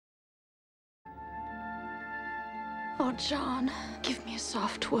Oh, John, give me a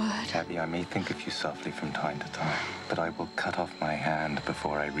soft word. Abby, I may think of you softly from time to time, but I will cut off my hand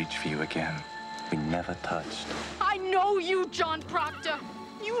before I reach for you again. We never touched. I know you, John Proctor.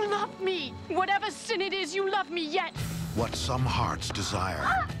 You love me. Whatever sin it is, you love me yet. What some hearts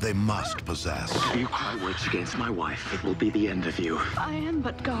desire, they must possess. If you cry words against my wife, it will be the end of you. I am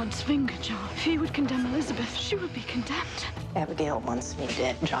but God's finger, John. If he would condemn Elizabeth, she would be condemned. Abigail wants me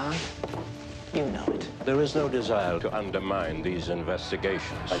dead, John. You know it. There is no desire to undermine these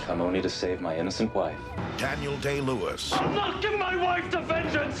investigations. I come only to save my innocent wife. Daniel Day-Lewis. I'll not give my wife to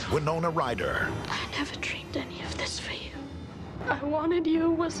vengeance! Winona Ryder. I never dreamed any of this for you. I wanted you,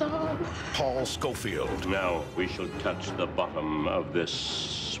 was all. Paul Scofield. Now we shall touch the bottom of this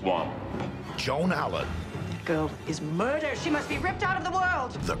swamp. Joan Allen. That girl is murder. She must be ripped out of the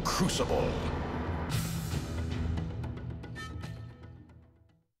world. The Crucible.